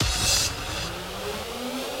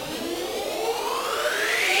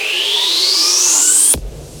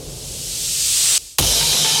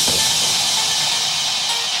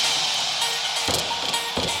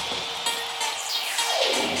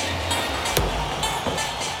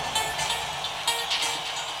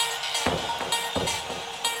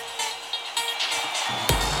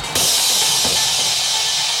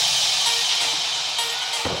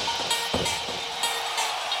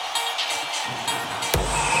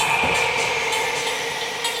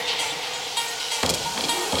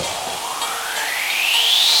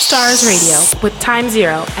Stars Radio with Time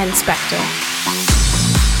Zero and Spectre.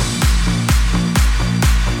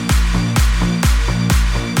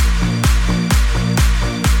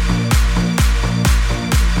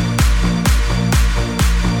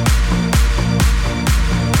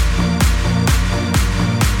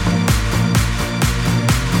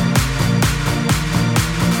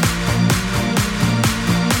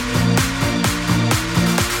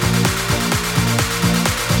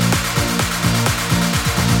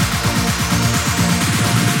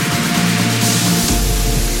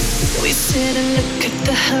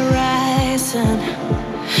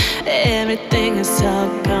 Everything is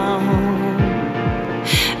all gone.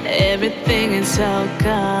 Everything is all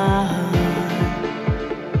gone.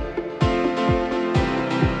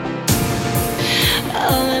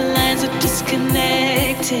 All the lines are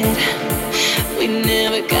disconnected. We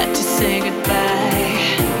never got to say goodbye.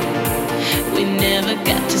 We never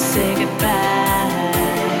got to say goodbye.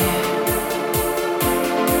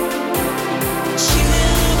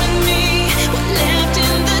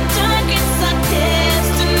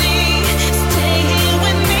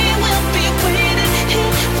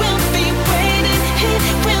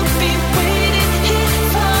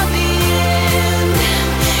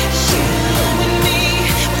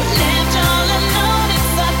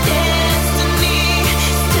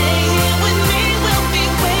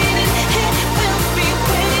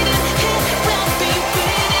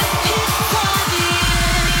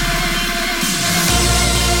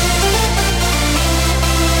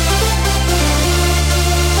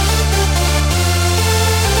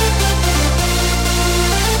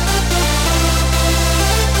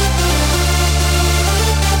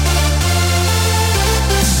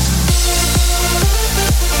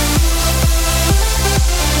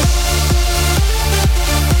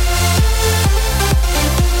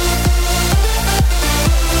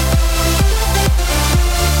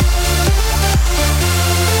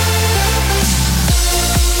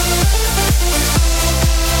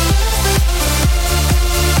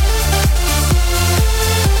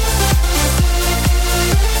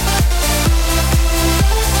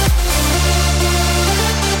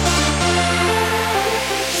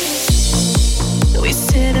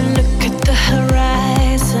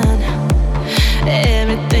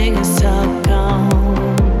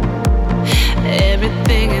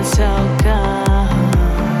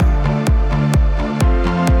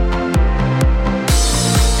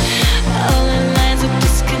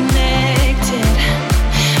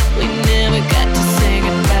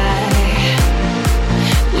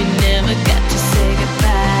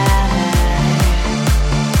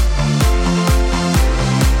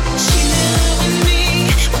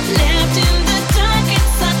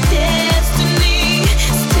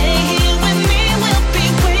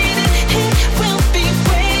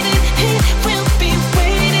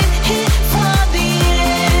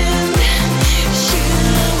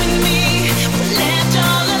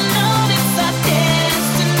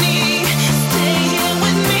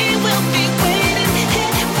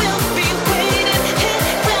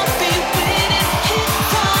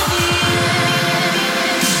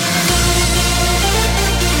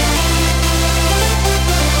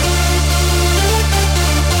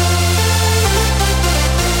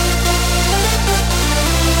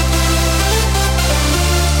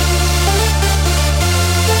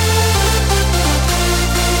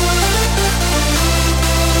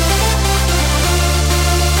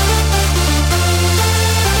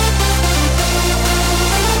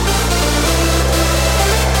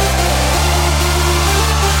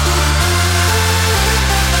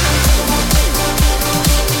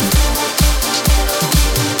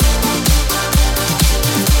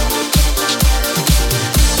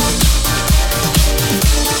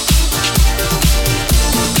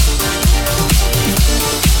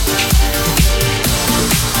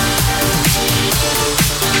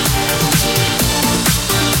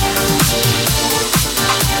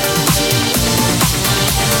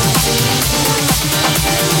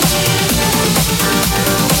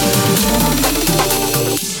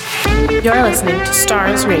 You're listening to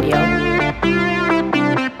Stars Radio.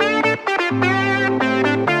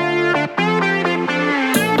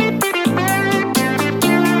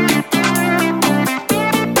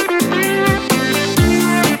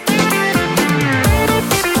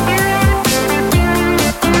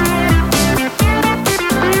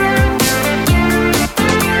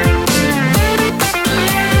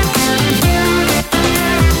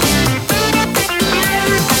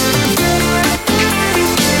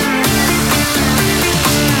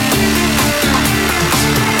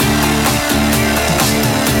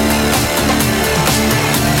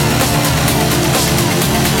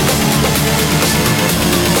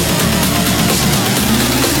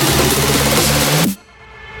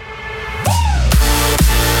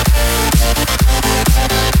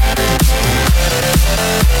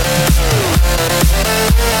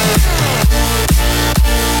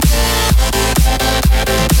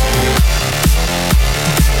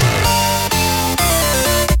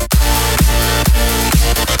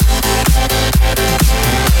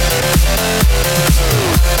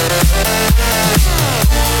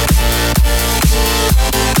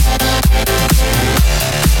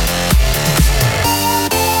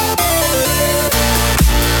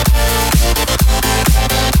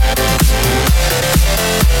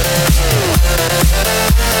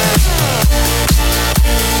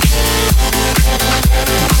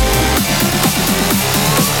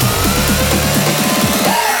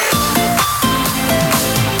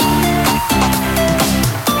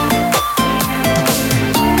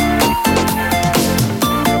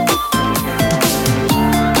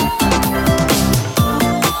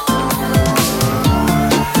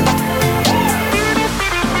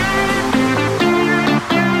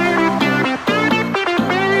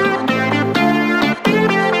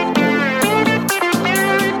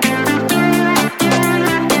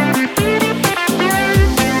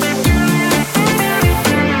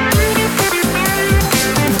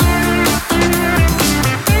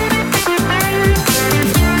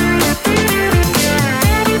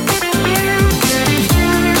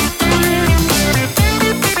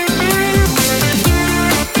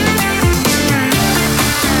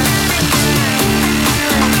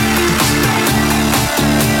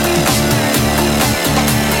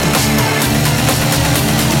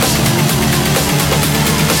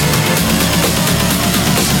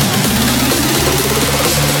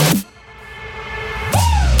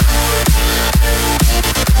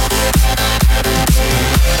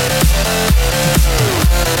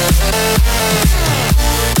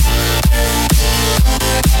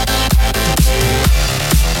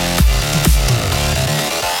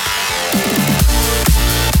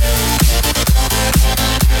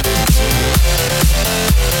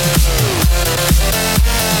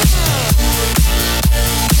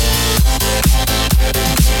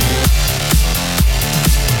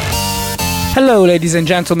 Hello, ladies and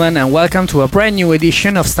gentlemen, and welcome to a brand new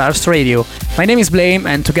edition of Stars Radio. My name is Blame,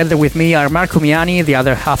 and together with me are Marco Miani, the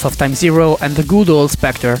other half of Time Zero, and the good old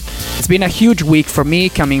Spectre. It's been a huge week for me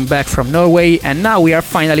coming back from Norway, and now we are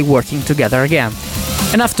finally working together again.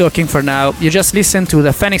 Enough talking for now, you just listened to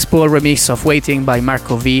the Phoenix Pool remix of Waiting by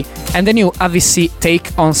Marco V, and the new AVC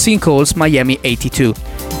take on Sinkhole's Miami 82.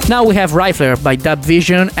 Now we have Rifler by Dub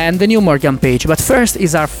Vision and the new Morgan Page, but first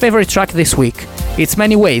is our favorite track this week. It's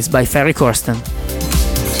Many Ways by Ferry Corsten.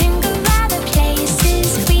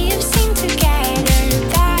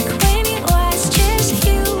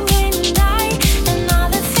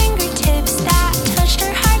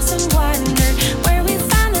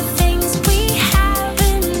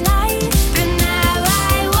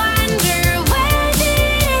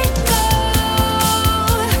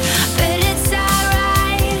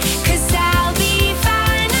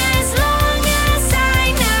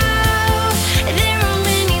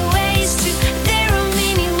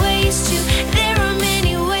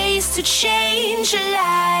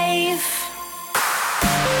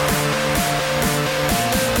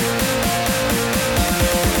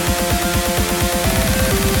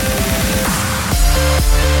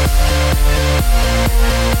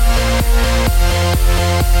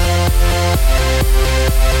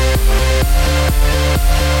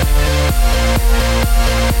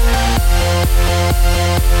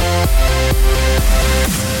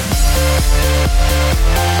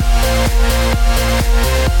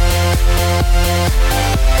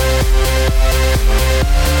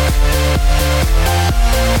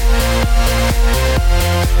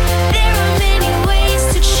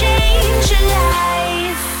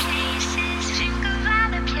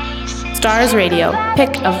 Stars Radio,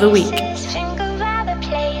 Pick of the Week.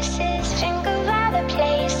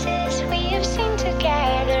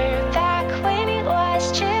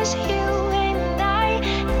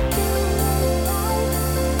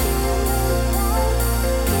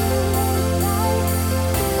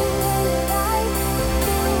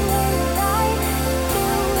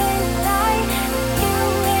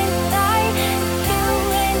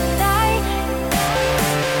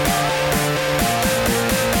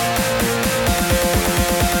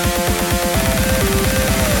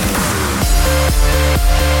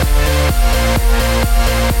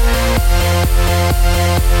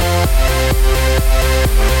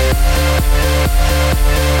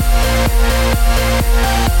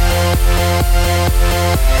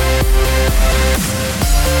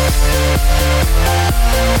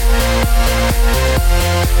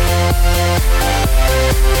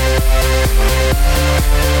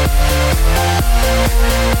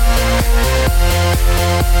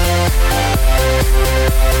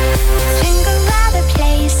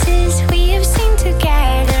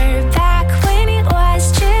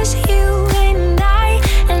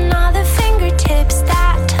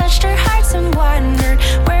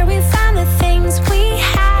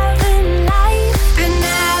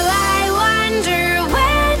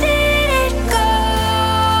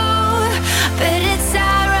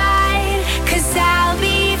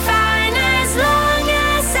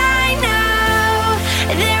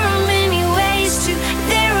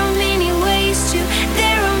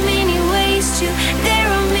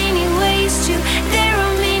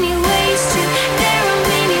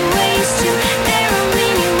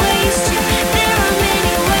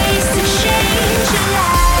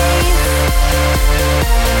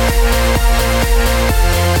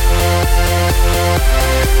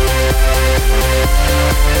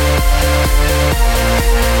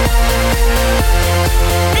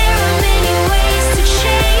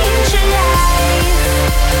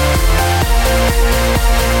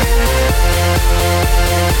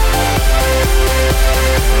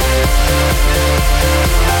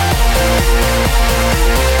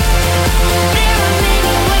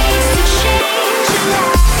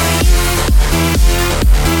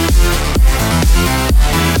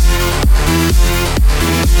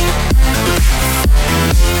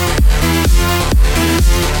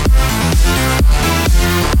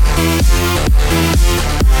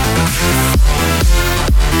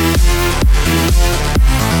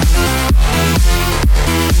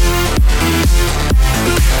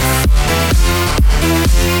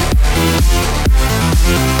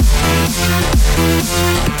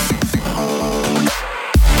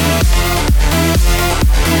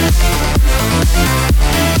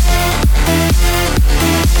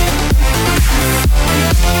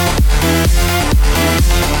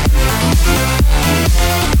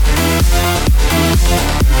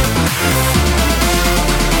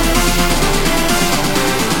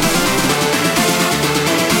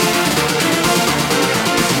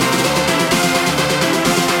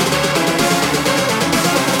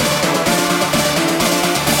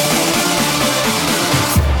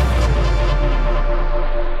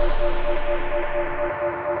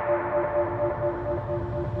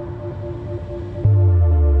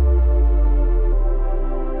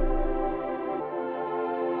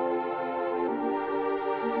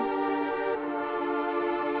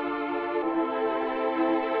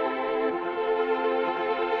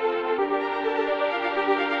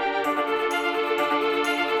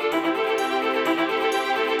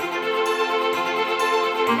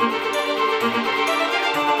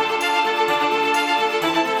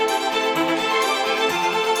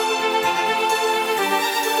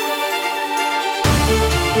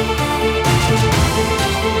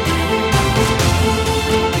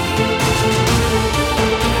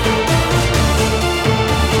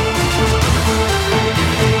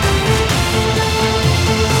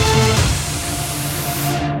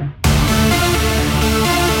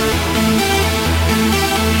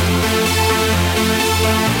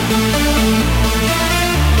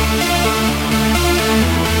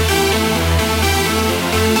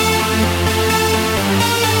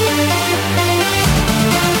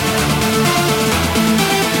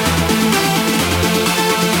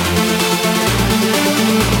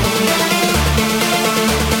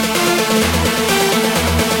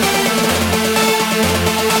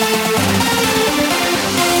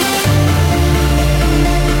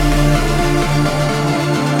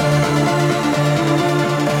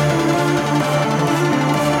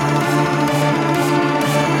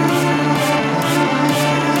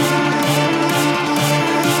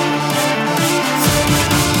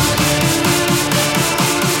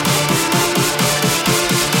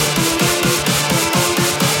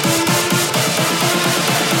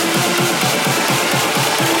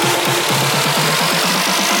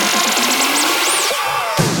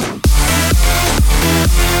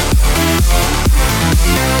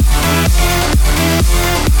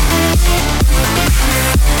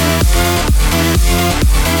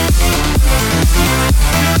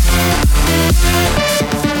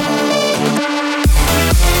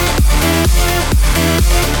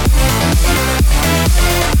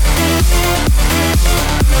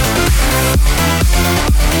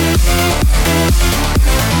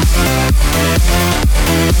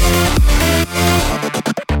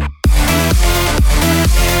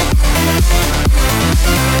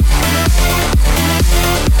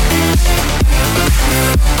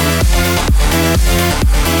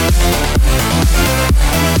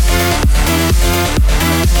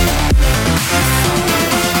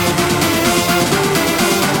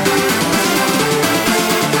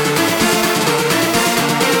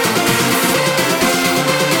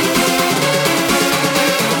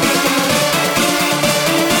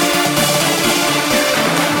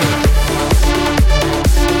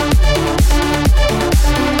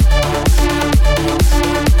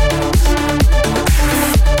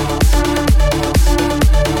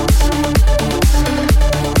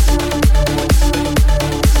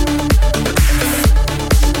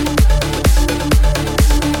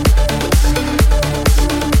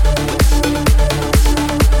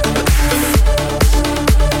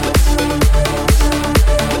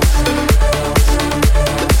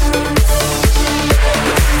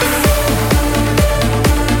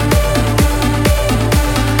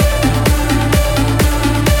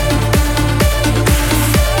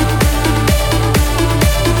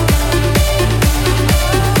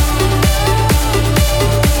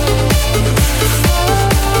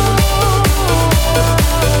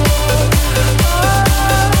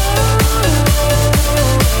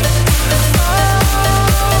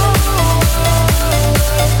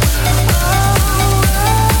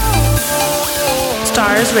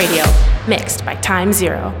 Stars Radio, mixed by Time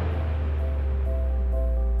Zero.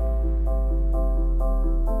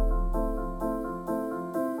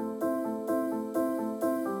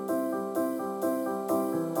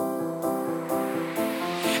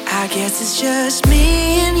 I guess it's just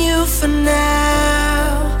me and you for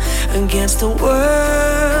now. Against the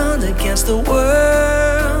world, against the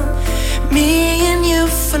world. Me and you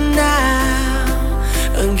for now.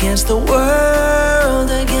 Against the world,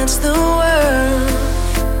 against the world.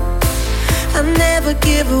 I never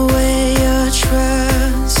give away your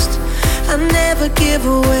trust. I never give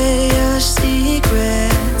away your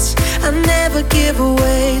secrets. I never give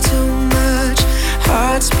away too much.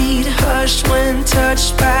 Hearts beat hushed when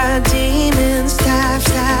touched by demons. Tap,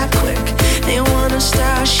 tap, quick. They wanna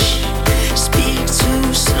start speak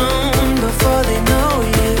too soon before they know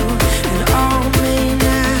you. And all may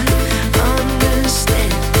not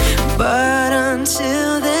understand, but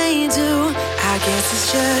until they do, I guess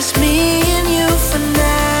it's just me and you for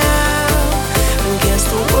now. Against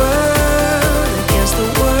the world, against the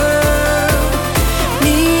world.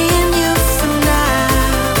 Me and you for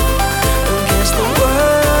now. Against the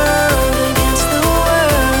world, against the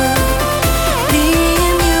world. Me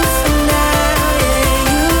and you for now, yeah,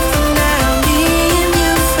 you for now. Me and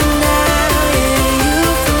you for now.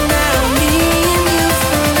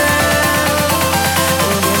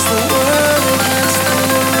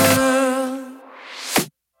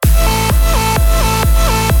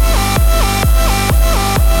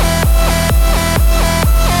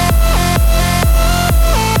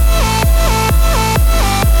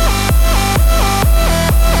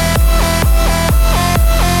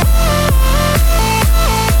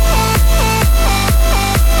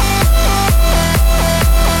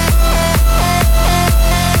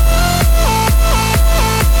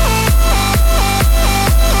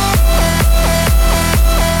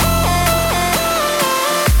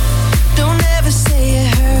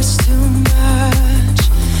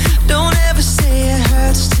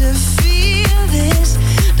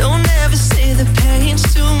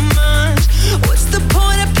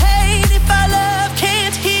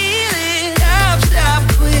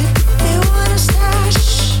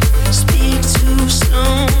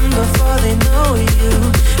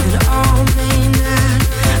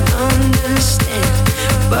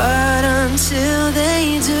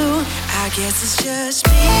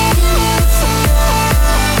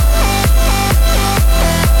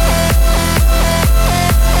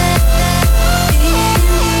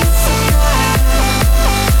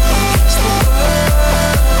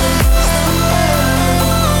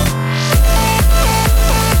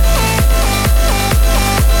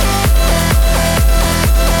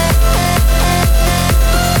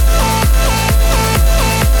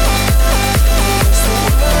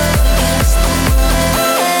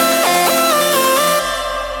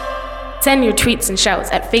 Send your tweets and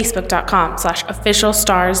shouts at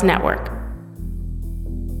facebook.com/officialstarsnetwork.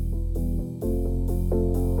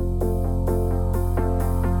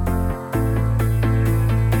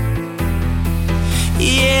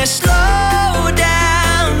 Yeah, slow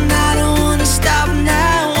down, I don't wanna stop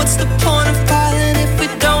now. What's the point of falling if we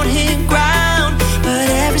don't hit ground? But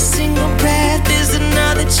every single breath is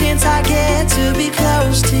another chance I get to be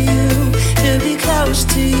close to you, to be close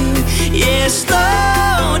to you. Yeah,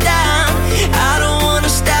 slow down, I don't wanna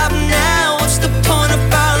stop now. What's the point of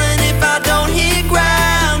falling if I don't hit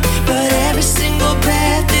ground? But every single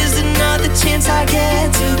breath is another chance I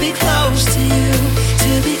get to be close to you,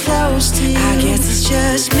 to be close to you. I guess it's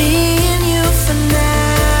just me and you for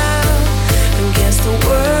now, against the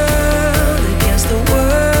world, against the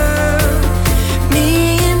world. Me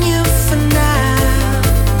and you for now,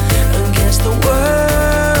 against the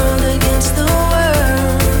world, against the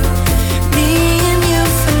world. Me and you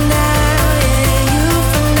for now, yeah, you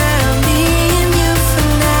for now. Me and you for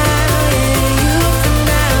now, yeah, you for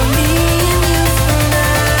now. Me and you for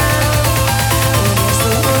now, against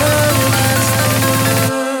the world, against the world.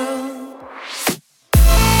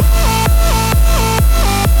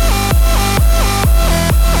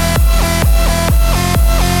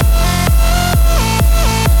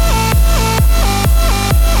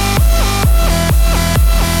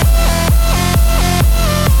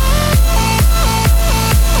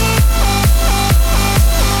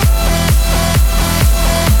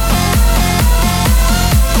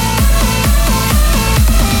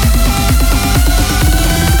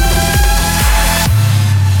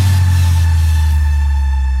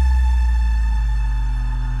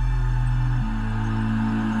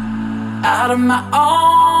 Out of my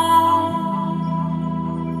own,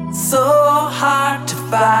 so hard to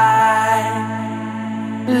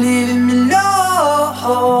find, leaving me alone.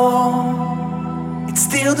 It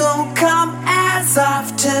still don't come as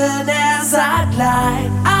often as I'd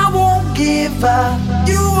like. I won't give up,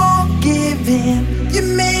 you won't give in. You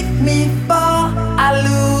make me fall, I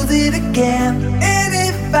lose it again. And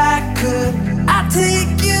if I could, I'd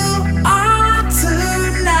take you on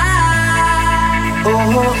tonight.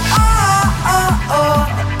 Oh, oh.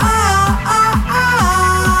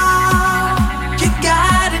 You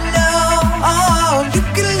gotta know, you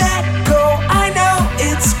can let go. I know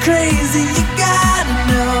it's crazy. You gotta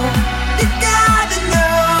know, you gotta know.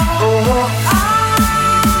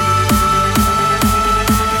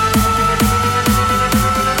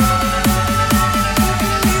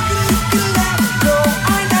 You can let go. I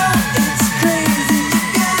know it's crazy. You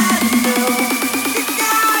gotta know, you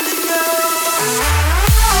gotta know.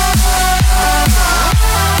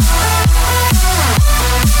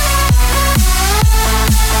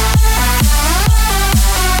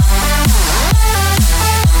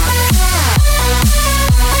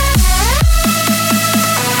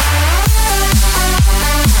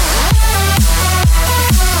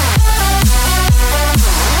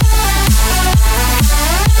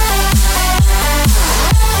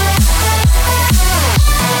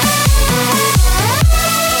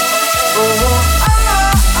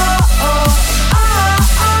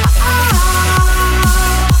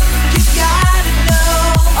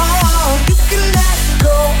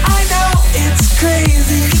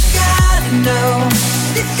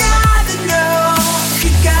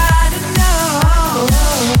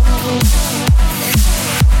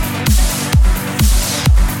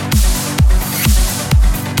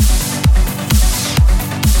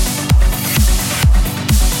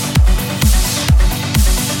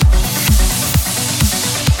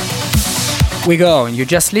 We go. You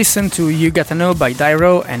just listened to You Gotta Know by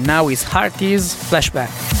Dyro, and now is Hearties Flashback.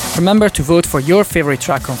 Remember to vote for your favorite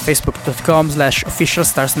track on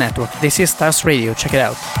facebook.com/officialstarsnetwork. This is Stars Radio. Check it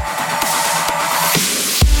out.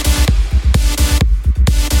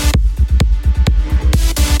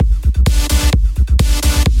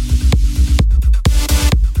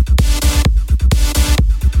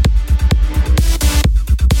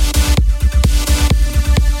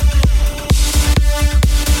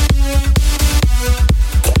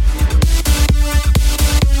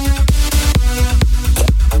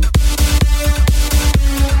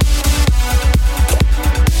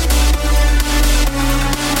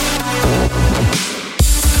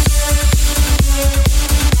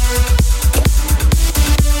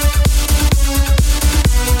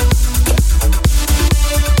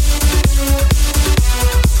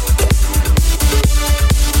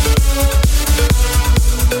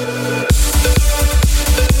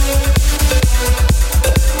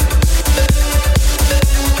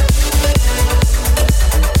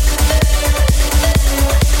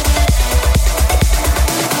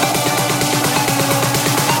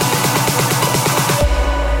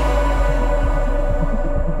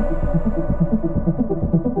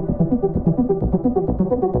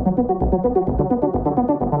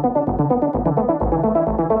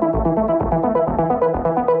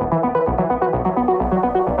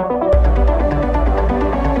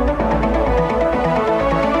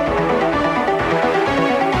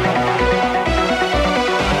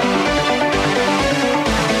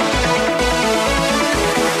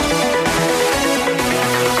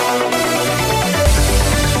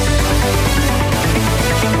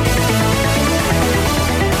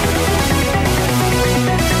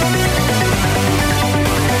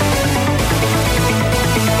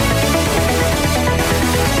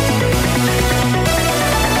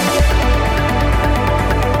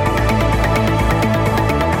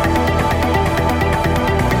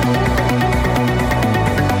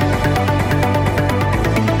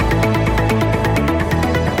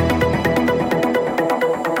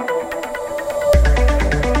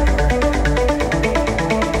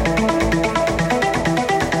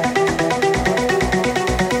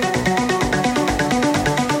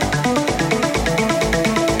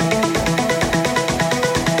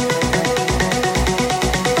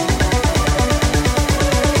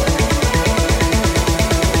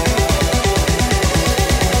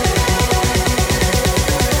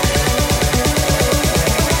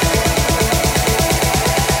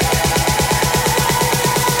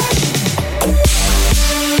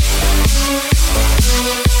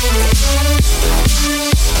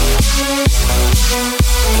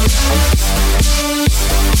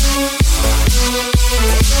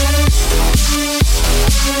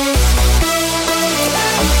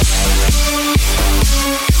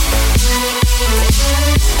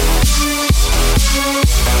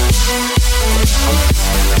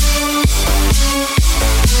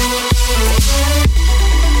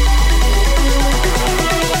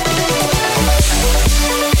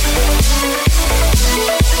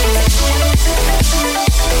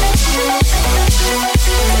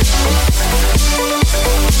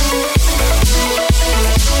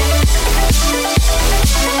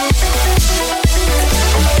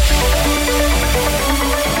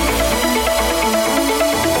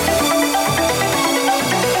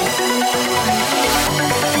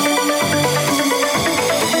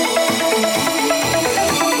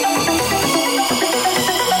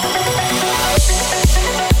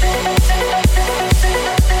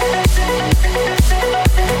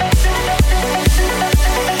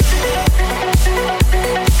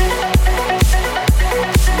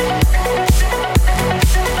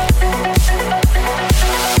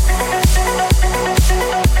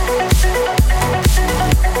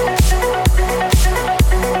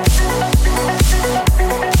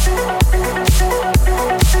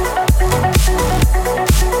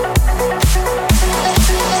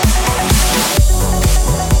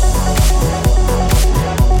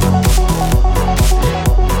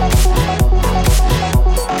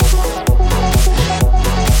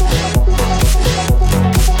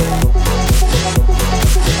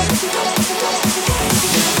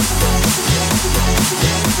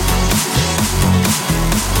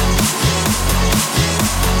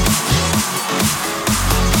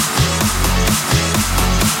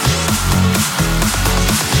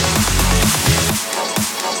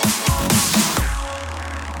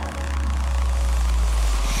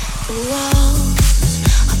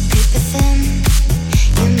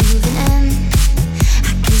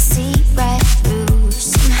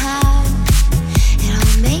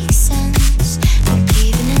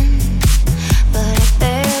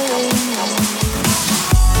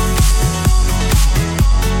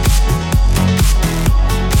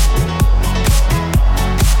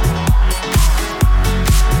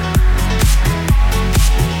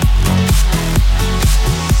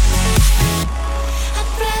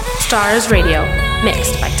 Stars Radio,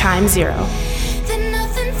 mixed by Time Zero.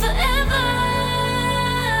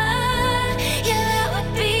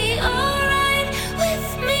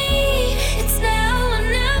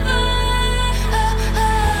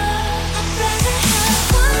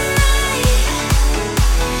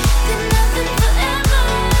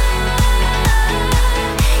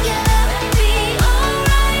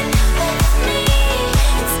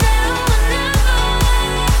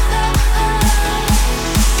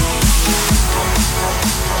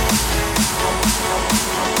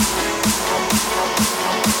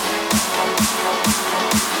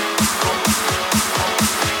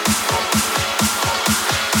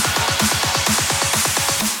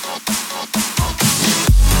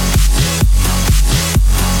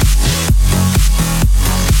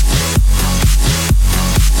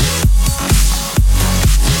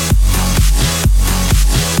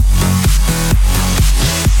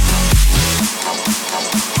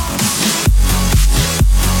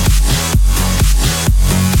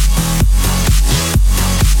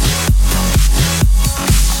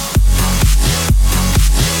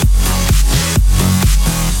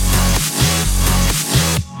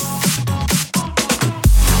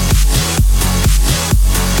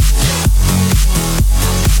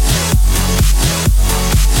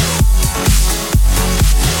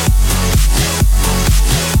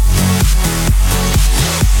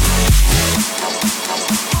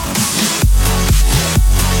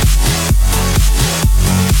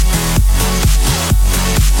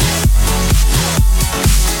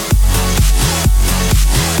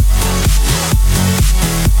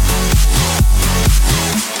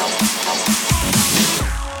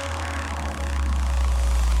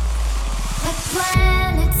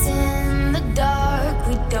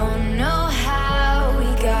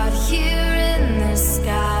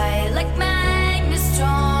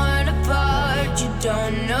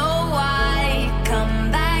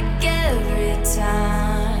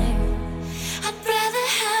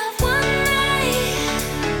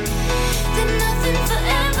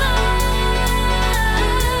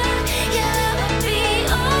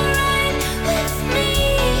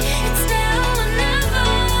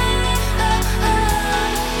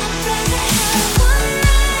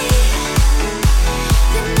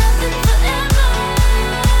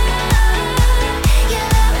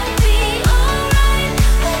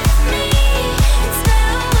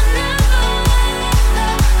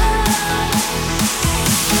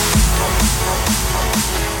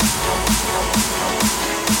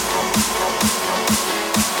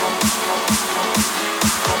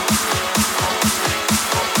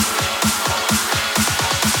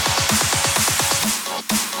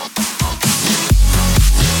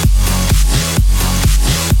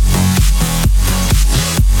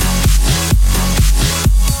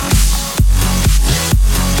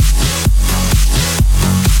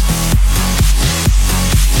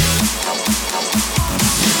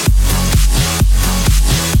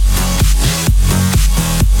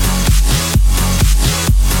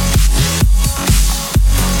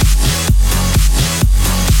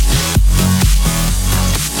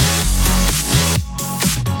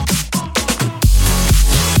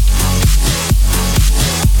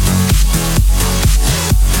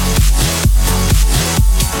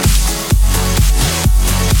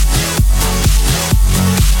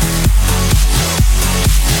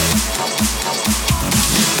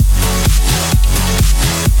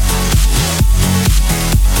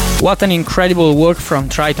 What an incredible work from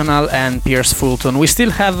Tritonal and Piers Fulton. We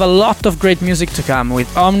still have a lot of great music to come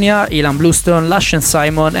with Omnia, Ilan Bluestone, Lush and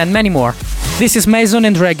Simon, and many more. This is Mason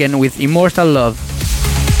and Regan with Immortal Love.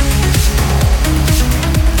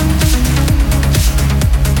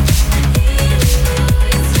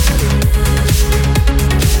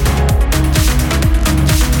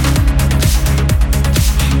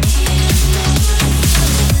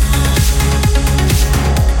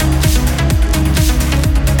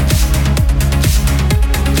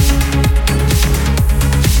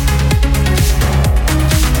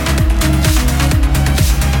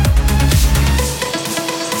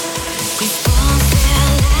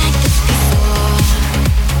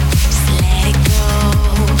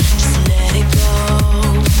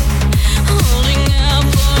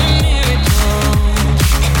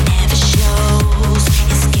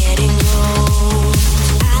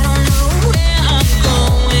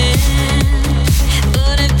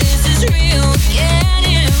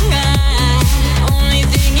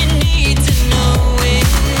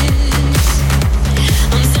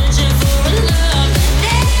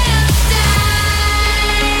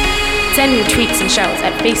 Send your tweets and shouts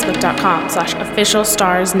at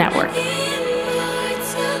facebook.com/officialstarsnetwork.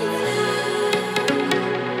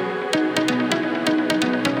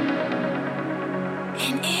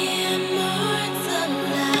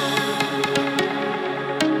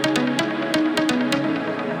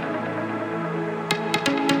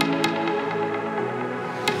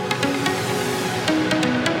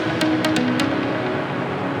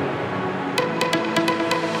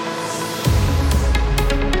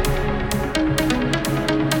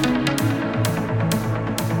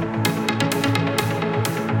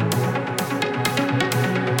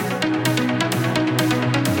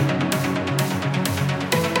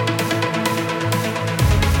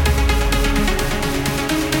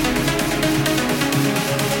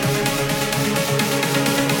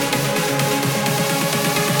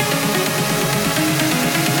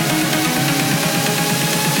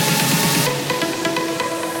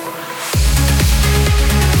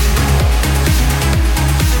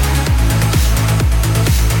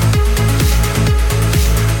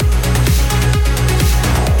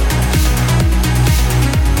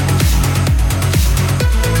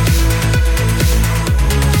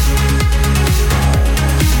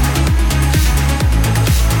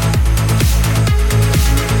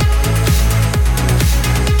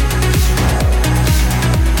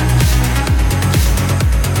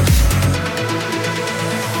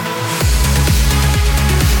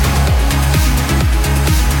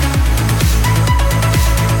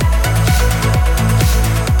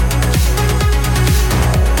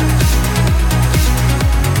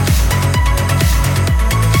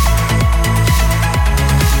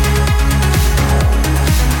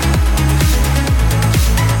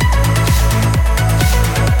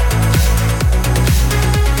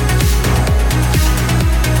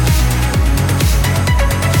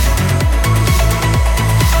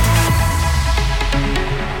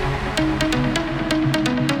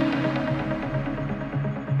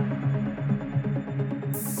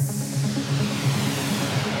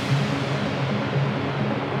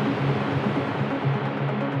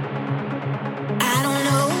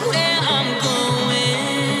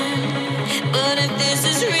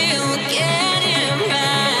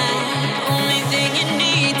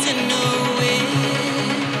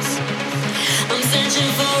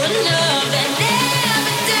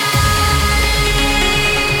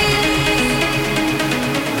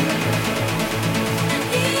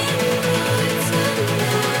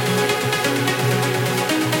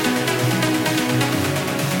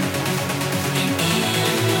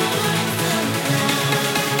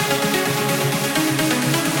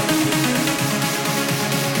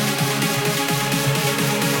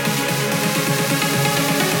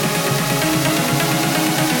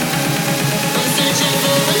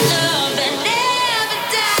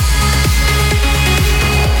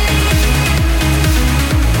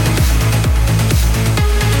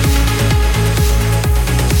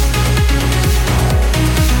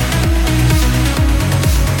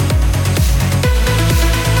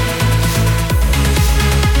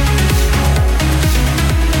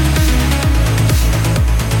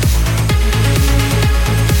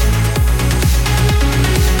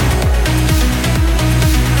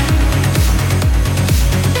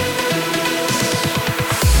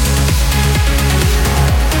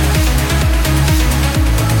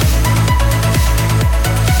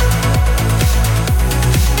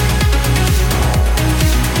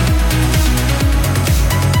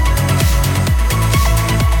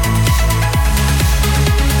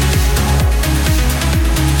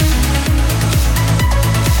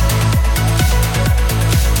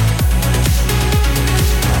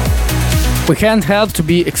 We can't help to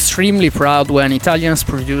be extremely proud when Italians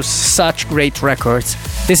produce such great records.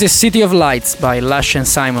 This is City of Lights by Lush and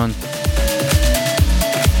Simon.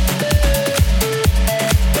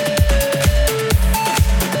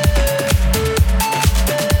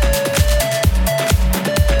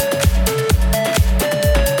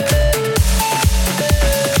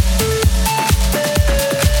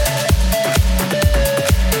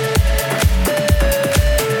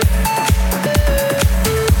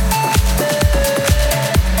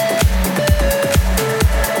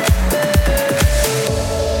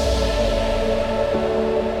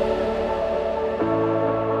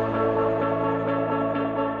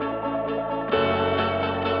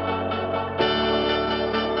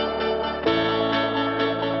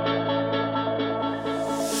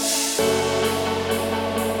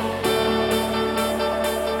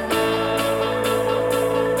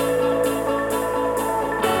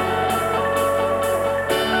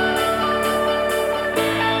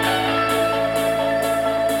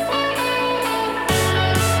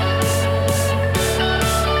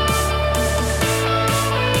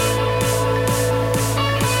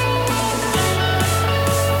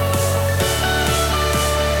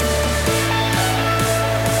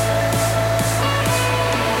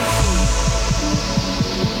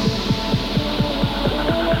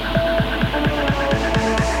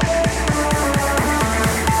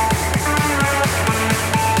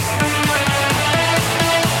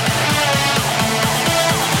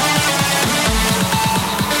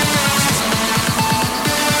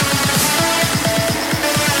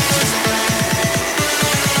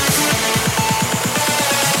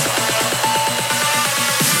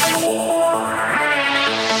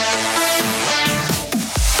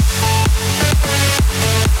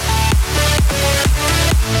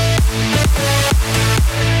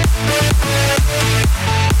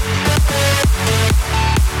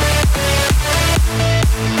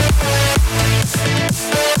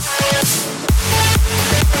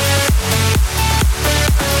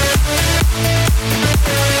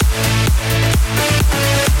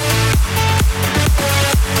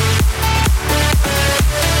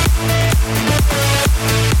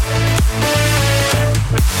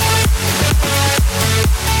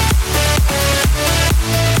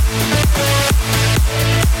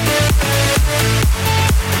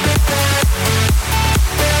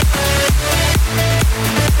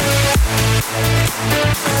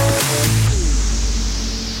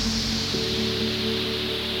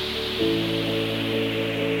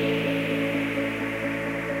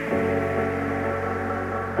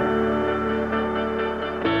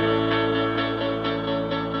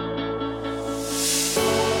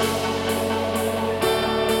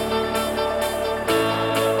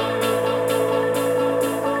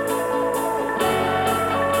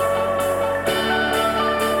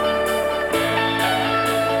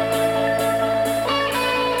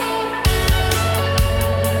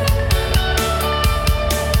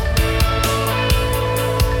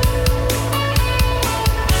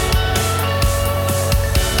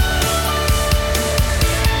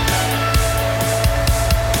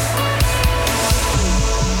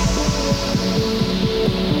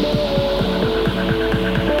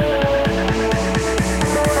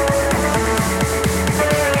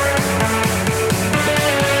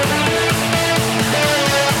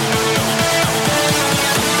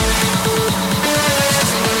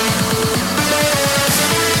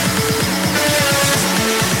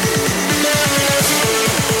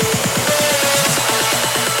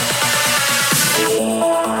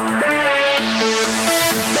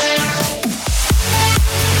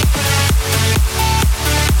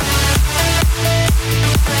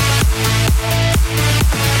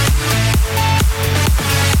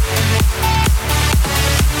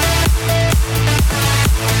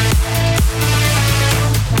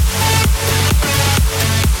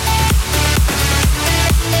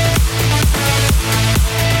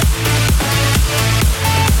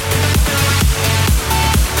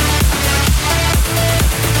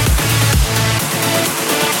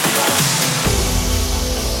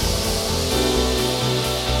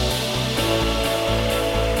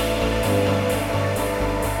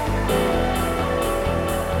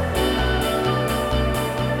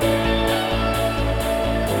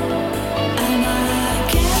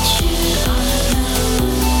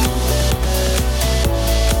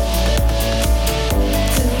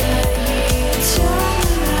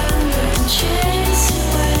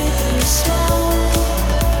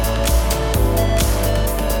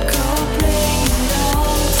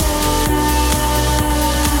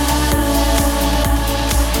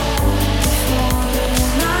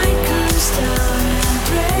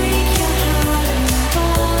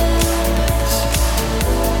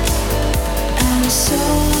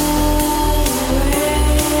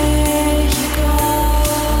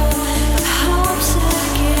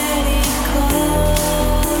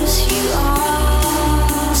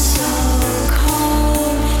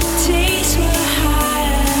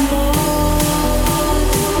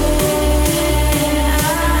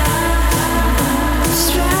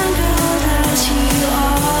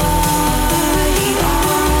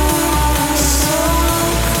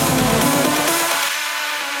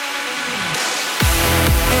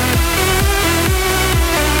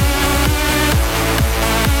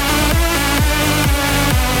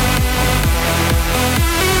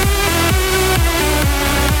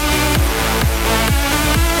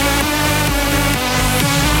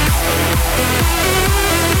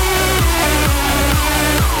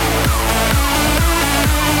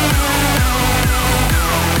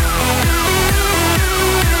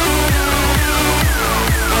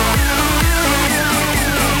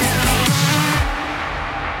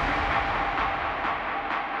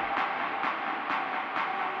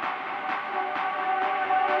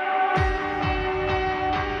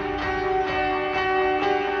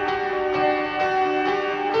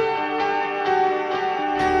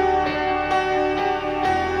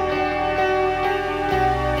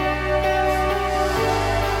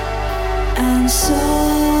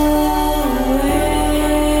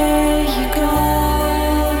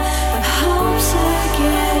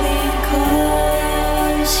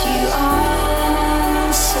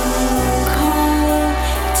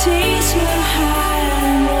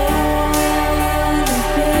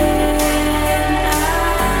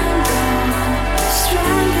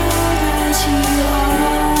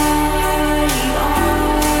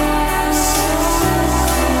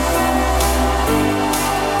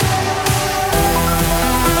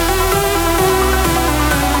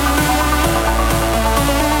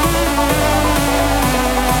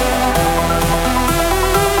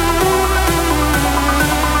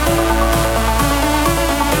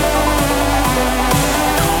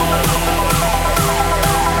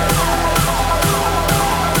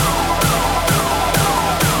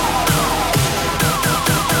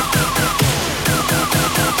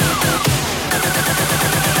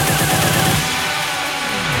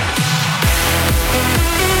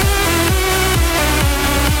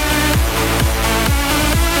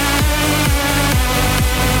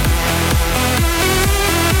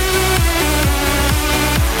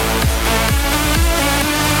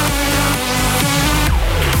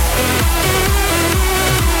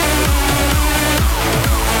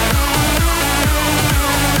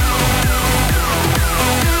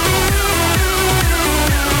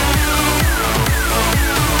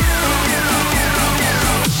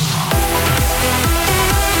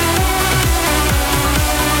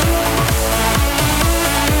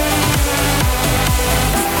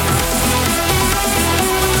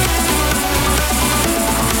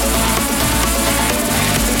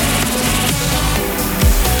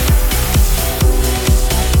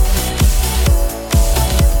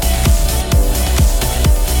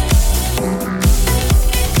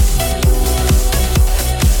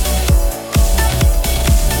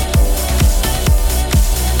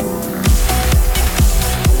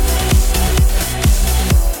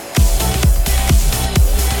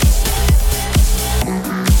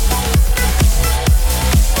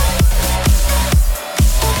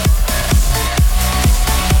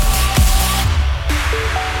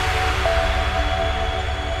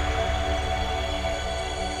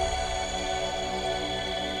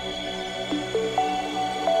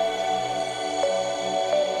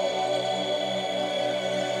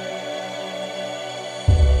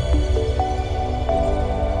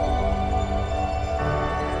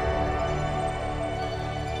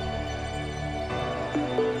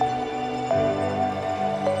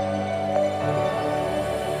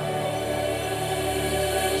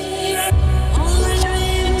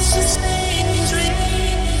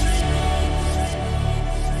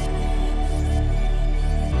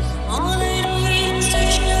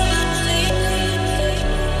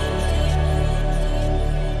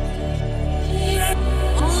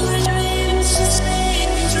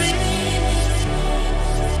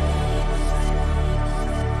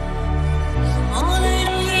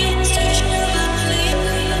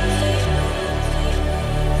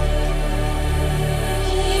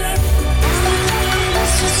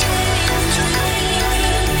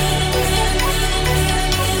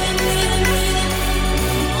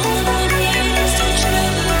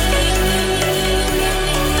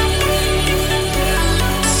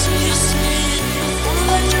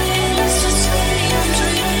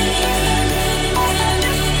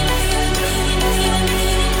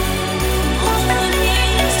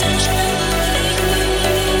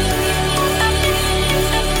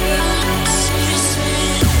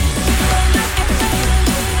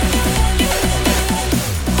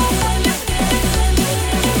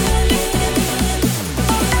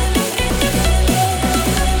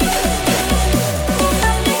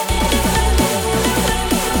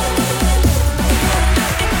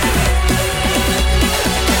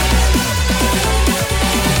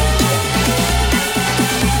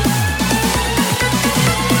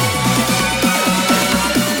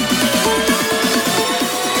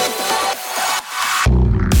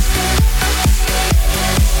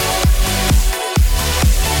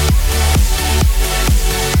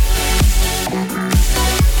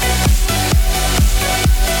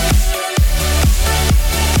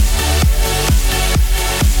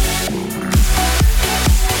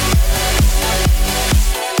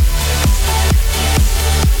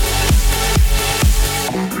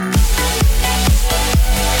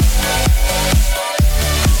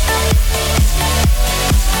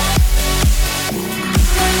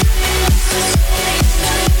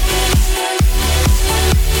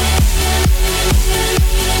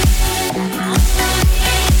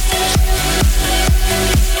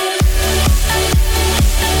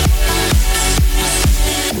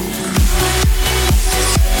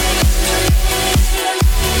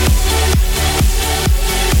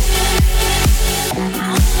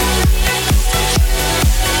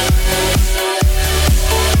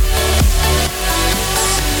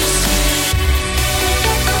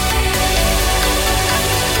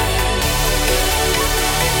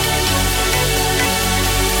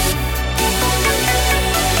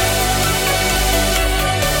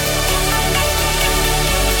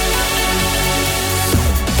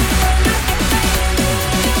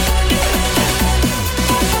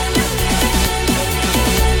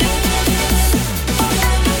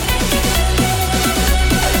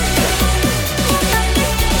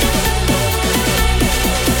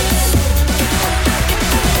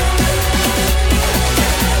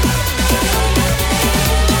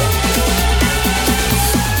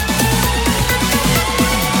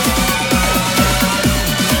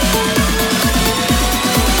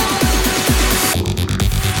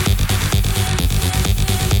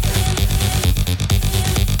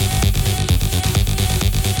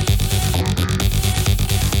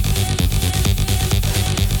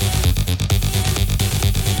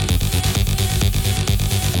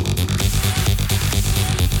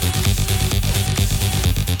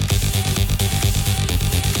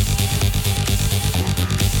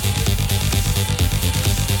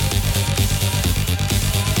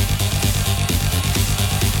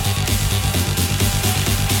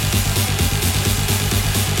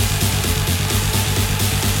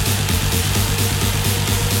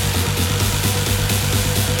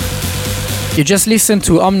 You just listened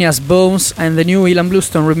to Omnia's Bones and the new Ilan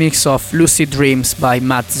Bluestone remix of Lucid Dreams by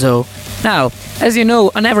Matt Zoe. Now, as you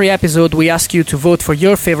know, on every episode we ask you to vote for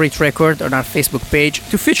your favorite record on our Facebook page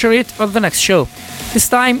to feature it on the next show. This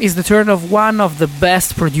time is the turn of one of the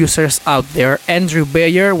best producers out there, Andrew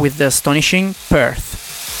Bayer, with the astonishing Perth.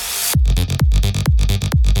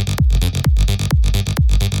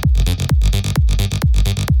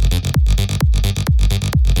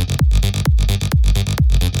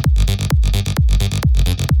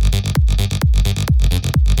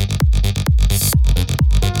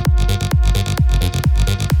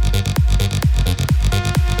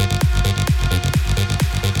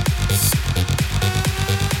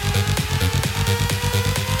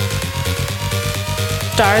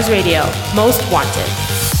 Stars Radio, Most Wanted.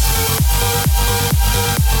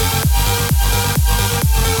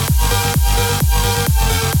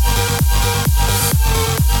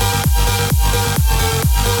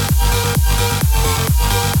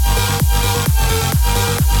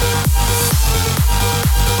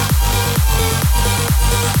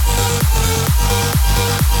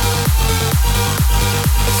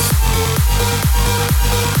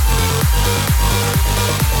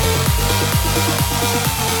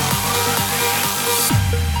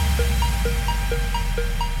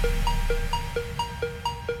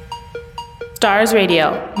 Stars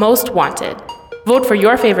Radio, Most Wanted. Vote for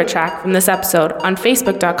your favorite track from this episode on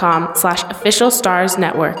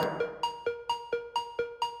facebook.com/officialstarsnetwork.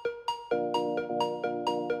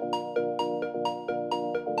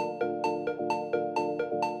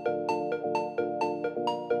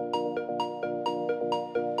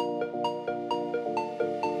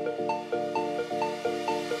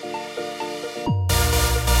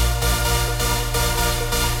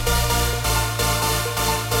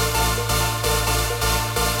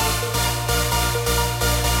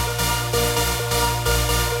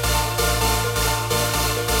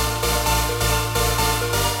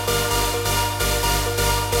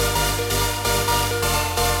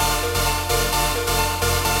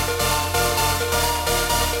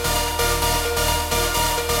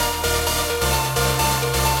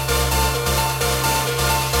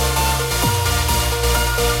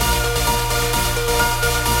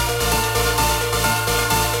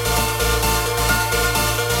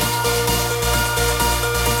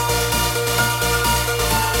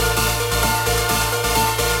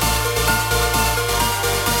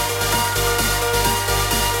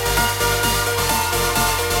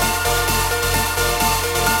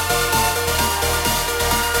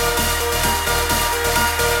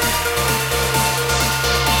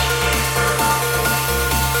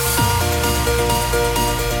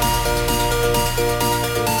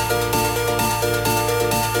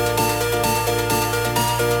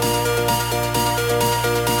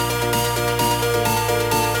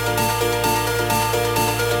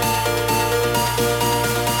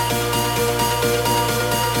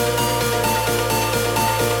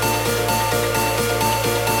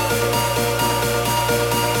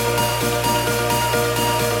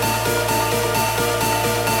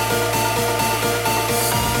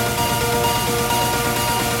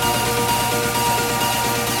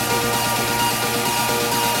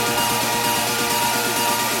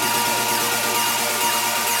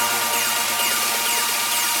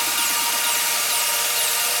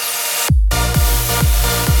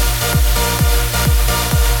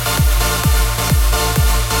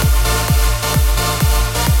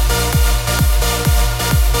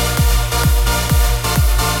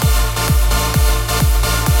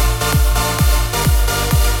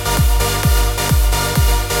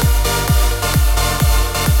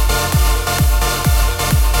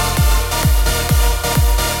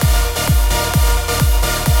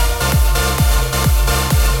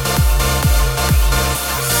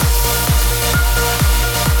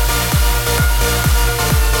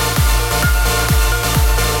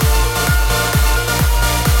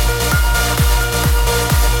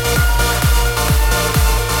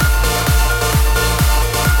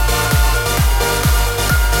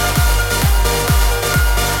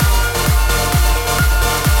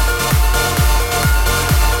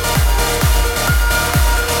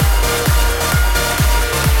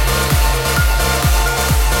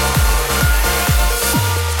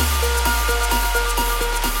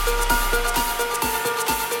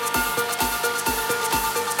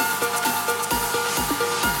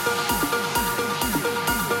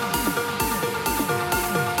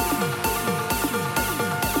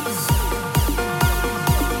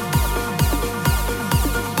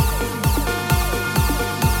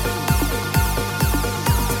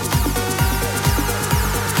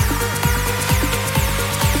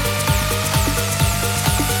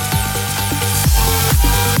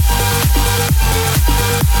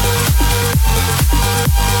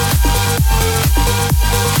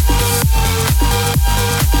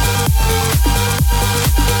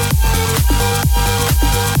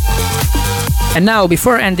 And now,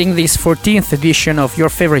 before ending this 14th edition of your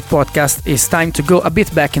favorite podcast, it's time to go a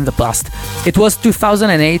bit back in the past. It was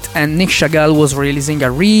 2008 and Nick Chagall was releasing a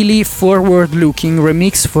really forward-looking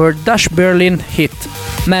remix for Dash Berlin hit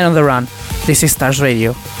Man on the Run. This is Stars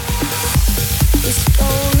Radio.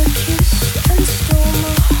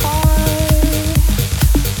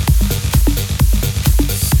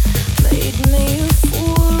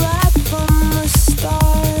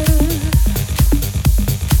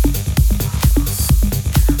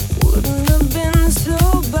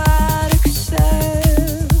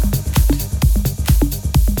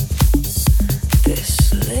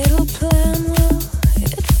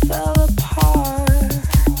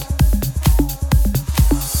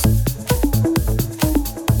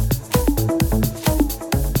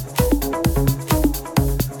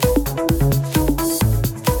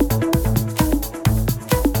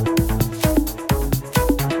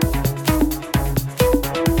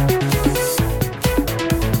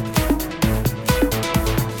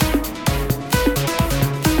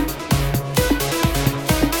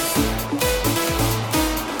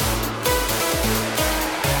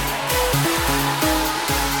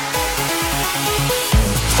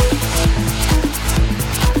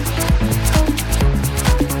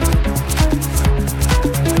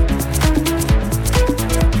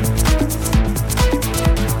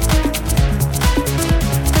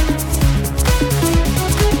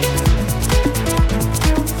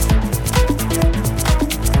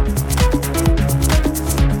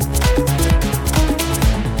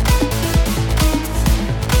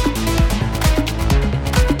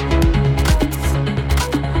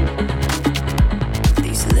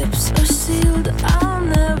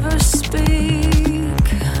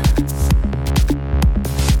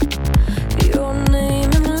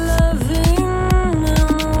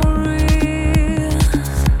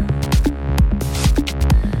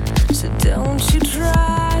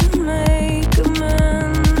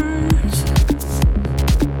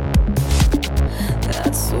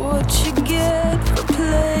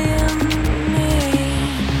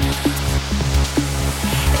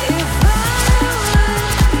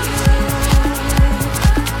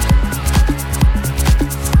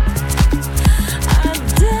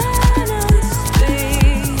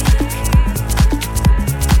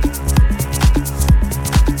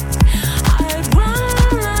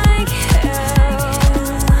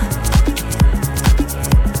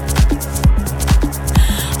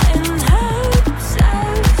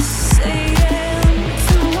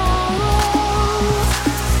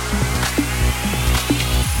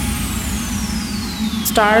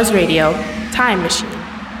 Stars Radio, Time Machine.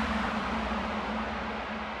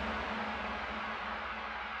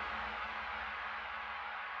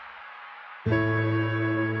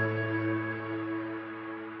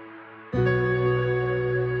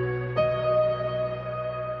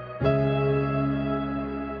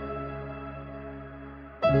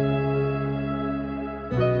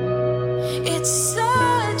 It's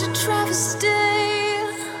such a travesty,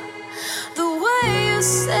 the way you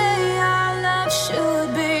say our love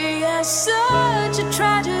should be. It's such a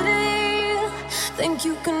tragedy. Think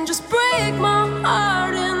you can just break my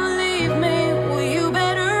heart and leave me? Well, you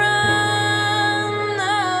better run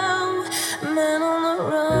now, man on the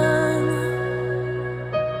run,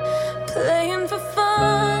 playing for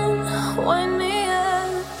fun. Wind me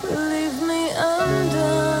up, leave me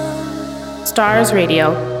undone. Stars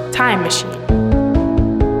Radio, Time Machine.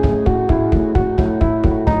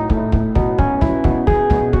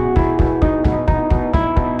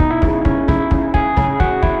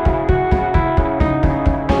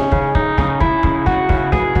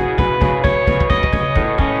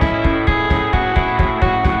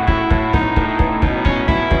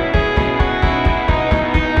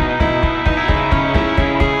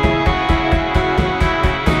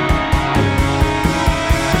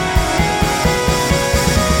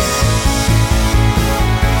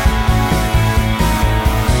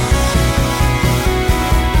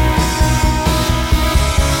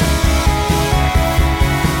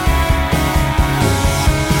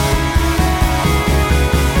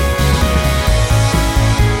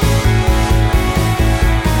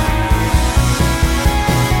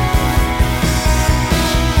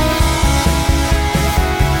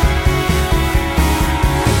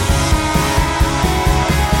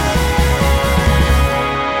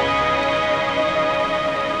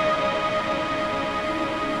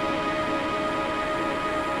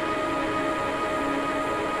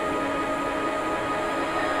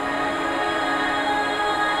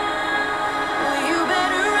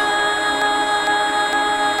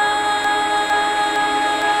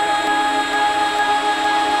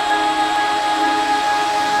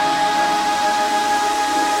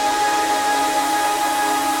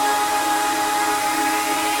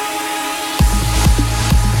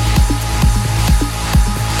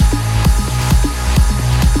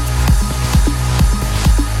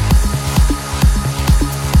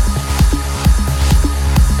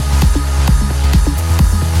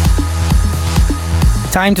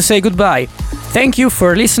 Time to say goodbye. Thank you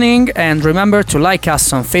for listening, and remember to like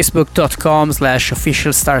us on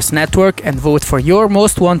facebook.com/officialstarsnetwork and vote for your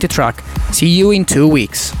most wanted track. See you in 2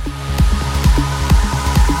 weeks.